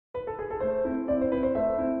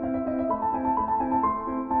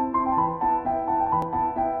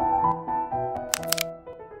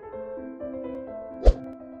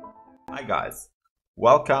guys,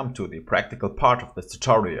 welcome to the practical part of this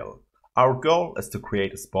tutorial. Our goal is to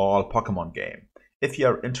create a small Pokemon game. If you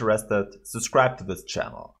are interested, subscribe to this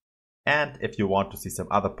channel. And if you want to see some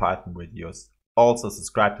other Python videos, also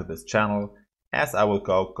subscribe to this channel, as I will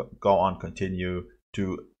continue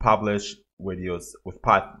to publish videos with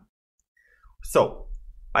Python. So,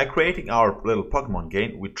 by creating our little Pokemon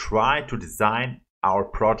game, we try to design our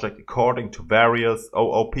project according to various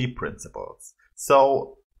OOP principles.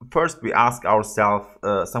 So, first we ask ourselves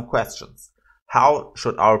some questions. How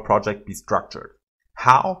should our project be structured?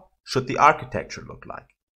 How should the architecture look like?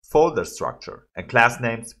 Folder structure and class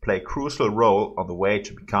names play a crucial role on the way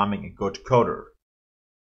to becoming a good coder.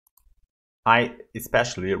 I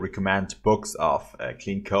especially recommend books of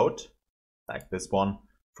clean code, like this one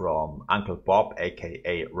from Uncle Bob,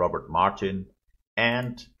 aka Robert Martin,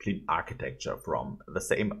 and Clean Architecture from the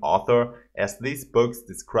same author, as these books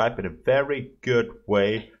describe in a very good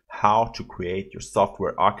way how to create your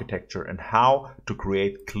software architecture and how to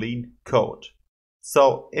create clean code.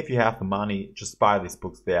 So if you have the money, just buy these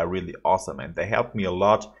books. They are really awesome and they helped me a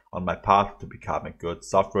lot on my path to become a good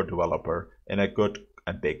software developer in a good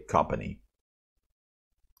and big company.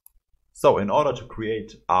 So in order to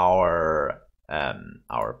create our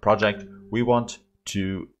project, we want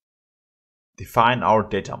to define our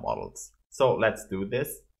data models. So let's do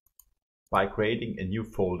this by creating a new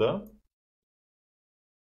folder,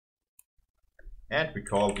 and we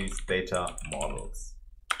call these data models.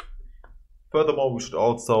 Furthermore, we should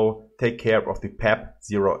also take care of the PEP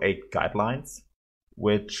 08 guidelines,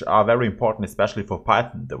 which are very important, especially for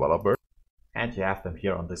Python developers. And you have them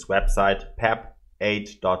here on this website,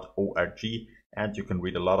 pep8.org, and you can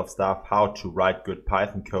read a lot of stuff, how to write good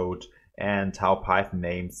Python code and how Python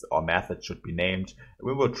names or methods should be named.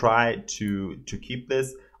 We will try to keep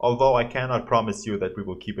this, although I cannot promise you that we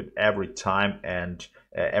will keep it every time and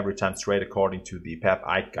every time straight according to the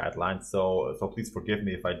PEP8 guidelines. So please forgive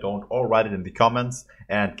me if I don't, or write it in the comments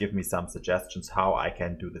and give me some suggestions how I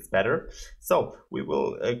can do this better. So we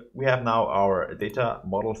have now our data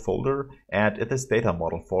model folder, and in this data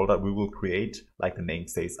model folder we will create, like the name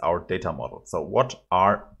says, our data model. So what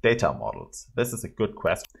are data models? This is a good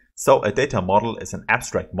question. So a data model is an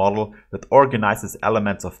abstract model that organizes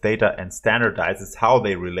elements of data and standardizes how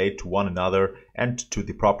they relate to one another and to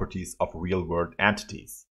the properties of real-world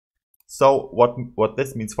entities. So what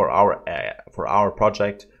this means for our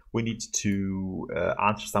project, we need to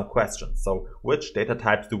answer some questions. So which data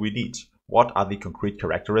types do we need? What are the concrete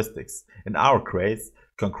characteristics? In our case,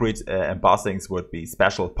 concrete embossings would be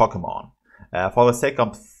special Pokemon. For the sake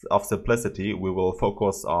of simplicity, we will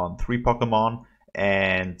focus on 3 Pokemon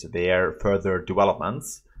and their further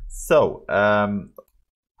developments. So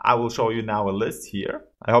I will show you now a list here.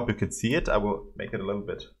 I hope you can see it. I will make it a little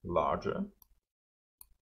bit larger.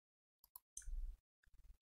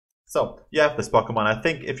 So you have this Pokemon. I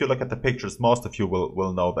think if you look at the pictures, most of you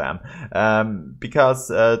will know them. Because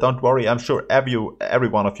don't worry, I'm sure every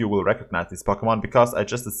one of you will recognize this Pokemon, because I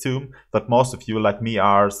just assume that most of you, like me,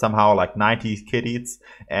 are somehow like 90s kiddies,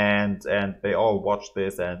 and they all watch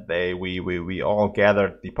this, and we all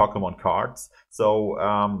gathered the Pokemon cards. So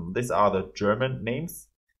these are the German names.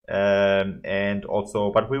 And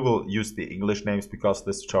also, but we will use the English names because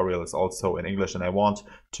this tutorial is also in English and I want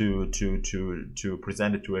to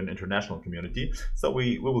present it to an international community. So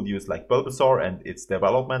we will use like Bulbasaur and its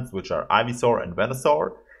developments, which are Ivysaur and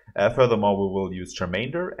Venusaur. Furthermore, we will use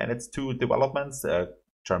Charmander and its 2 developments,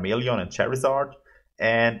 Charmeleon and Charizard.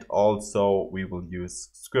 And also we will use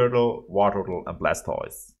Squirtle, Wartortle and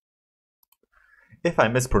Blastoise. If I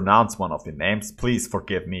mispronounce one of the names, please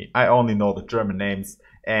forgive me. I only know the German names.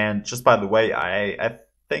 And just by the way, I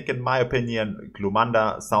think, in my opinion,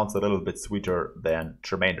 Glumanda sounds a little bit sweeter than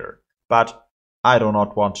Charmander. But I do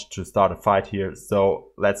not want to start a fight here,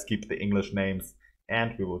 so let's keep the English names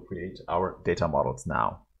and we will create our data models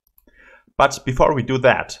now. But before we do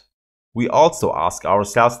that, we also ask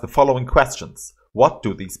ourselves the following questions. What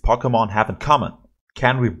do these Pokemon have in common?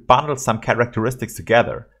 Can we bundle some characteristics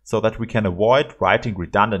together so that we can avoid writing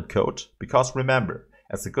redundant code? Because remember,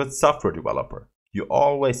 as a good software developer, you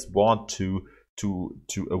always want to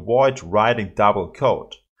avoid writing double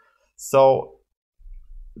code. So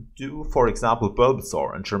do, for example,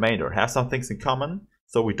 Bulbasaur and Charmander have some things in common,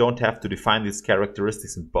 so we don't have to define these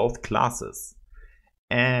characteristics in both classes.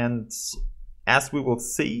 And as we will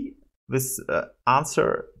see, this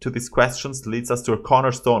answer to these questions leads us to a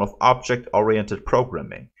cornerstone of object-oriented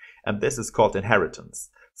programming, and this is called inheritance.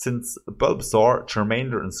 Since Bulbasaur,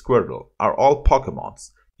 Charmander and Squirtle are all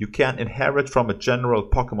Pokemons, you can inherit from a general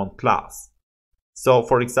Pokemon class. So,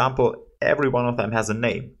 for example, every one of them has a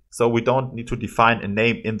name. So we don't need to define a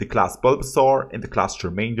name in the class Bulbasaur, in the class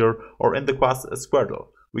Charmander, or in the class Squirtle.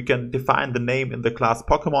 We can define the name in the class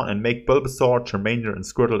Pokemon and make Bulbasaur, Charmander, and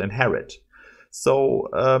Squirtle inherit. So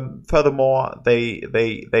furthermore, they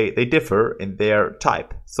differ in their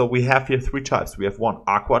type. So we have here three types. We have one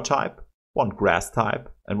Aqua type, one Grass type,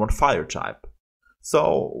 and one Fire type.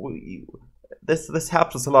 So this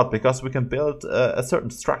helps us a lot because we can build a certain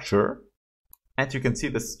structure, and you can see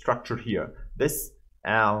this structure here. This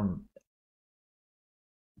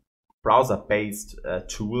browser-based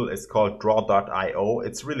tool is called draw.io.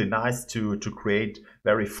 It's really nice to create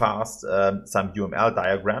very fast some UML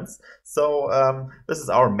diagrams. So this is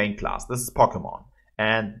our main class. This is Pokemon.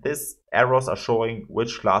 And these arrows are showing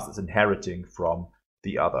which class is inheriting from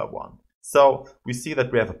the other one. So we see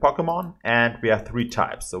that we have a Pokemon and we have three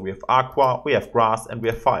types. So we have Aqua, we have Grass, and we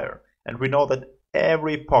have Fire. And we know that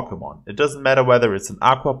every Pokemon, it doesn't matter whether it's an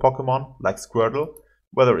Aqua Pokemon like Squirtle,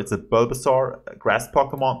 whether it's a Bulbasaur, a Grass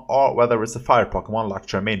Pokemon, or whether it's a Fire Pokemon like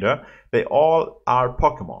Charmander, they all are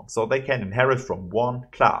Pokemon, so they can inherit from one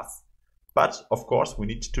class. But, of course, we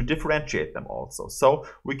need to differentiate them also. So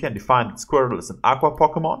we can define that Squirtle is an Aqua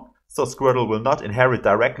Pokemon, so Squirtle will not inherit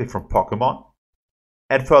directly from Pokemon.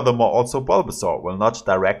 And furthermore, also Bulbasaur will not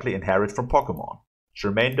directly inherit from Pokemon.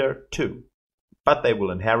 Charmander, too. But they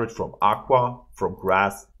will inherit from Aqua, from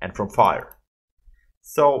Grass, and from Fire.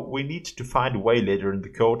 So we need to find a way later in the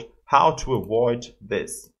code how to avoid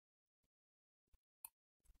this.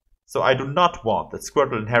 So I do not want that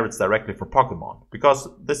Squirtle inherits directly from Pokemon, because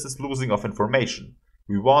this is losing of information.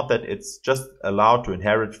 We want that it's just allowed to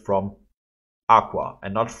inherit from Aqua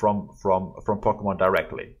and not from Pokemon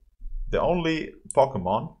directly. The only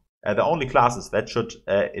classes that should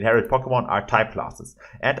inherit Pokemon are type classes.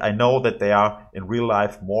 And I know that there are in real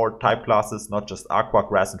life more type classes, not just Aqua,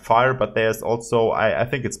 Grass, and Fire, but there's also, I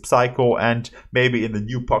think it's Psycho, and maybe in the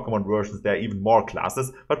new Pokemon versions there are even more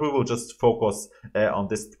classes, but we will just focus on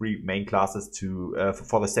these three main classes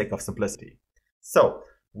for the sake of simplicity. So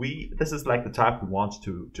this is like the type we want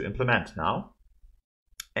to implement now.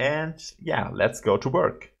 And yeah, let's go to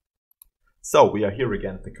work. So we are here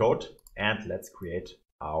again at the code, and let's create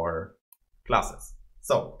our classes.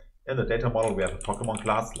 So in the data model we have a Pokemon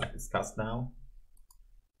class like discussed now.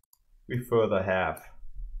 We further have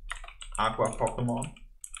Aqua Pokemon,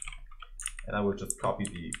 and I will just copy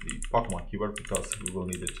the Pokemon keyword because we will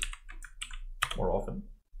need it more often.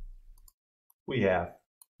 We have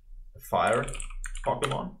a Fire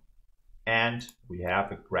Pokemon and we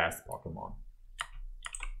have a Grass Pokemon.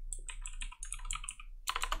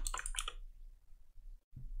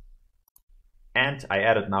 And I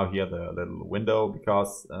added now here the little window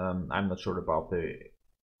because I'm not sure about the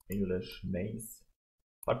English names,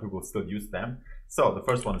 but we will still use them. So the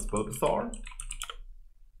first one is Bulbasaur.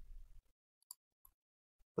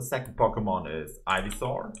 The second Pokemon is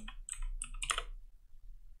Ivysaur.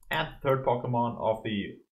 And the third Pokemon of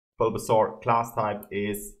the Bulbasaur class type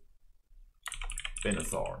is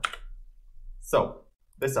Venusaur. So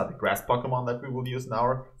these are the Grass Pokemon that we will use in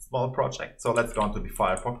our small project. So let's go on to the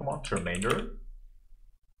Fire Pokemon, Charmander.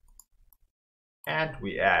 And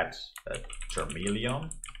we add a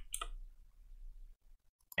Charmeleon.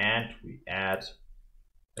 And we add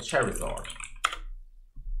a Charizard.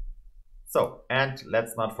 So, and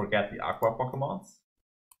let's not forget the Aqua Pokemons.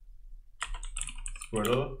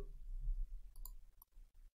 Squirtle.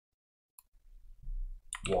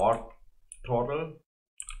 Wartortle.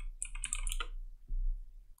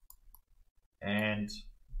 And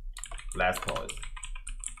Blastoise.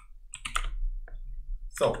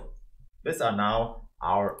 So these are now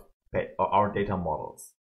our data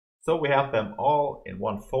models. So we have them all in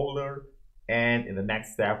one folder, and in the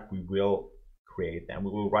next step we will create them.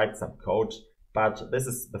 We will write some code, but this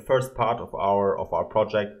is the first part of our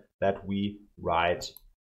project, that we write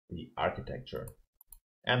the architecture.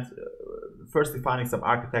 And first defining some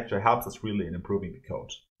architecture helps us really in improving the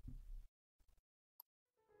code.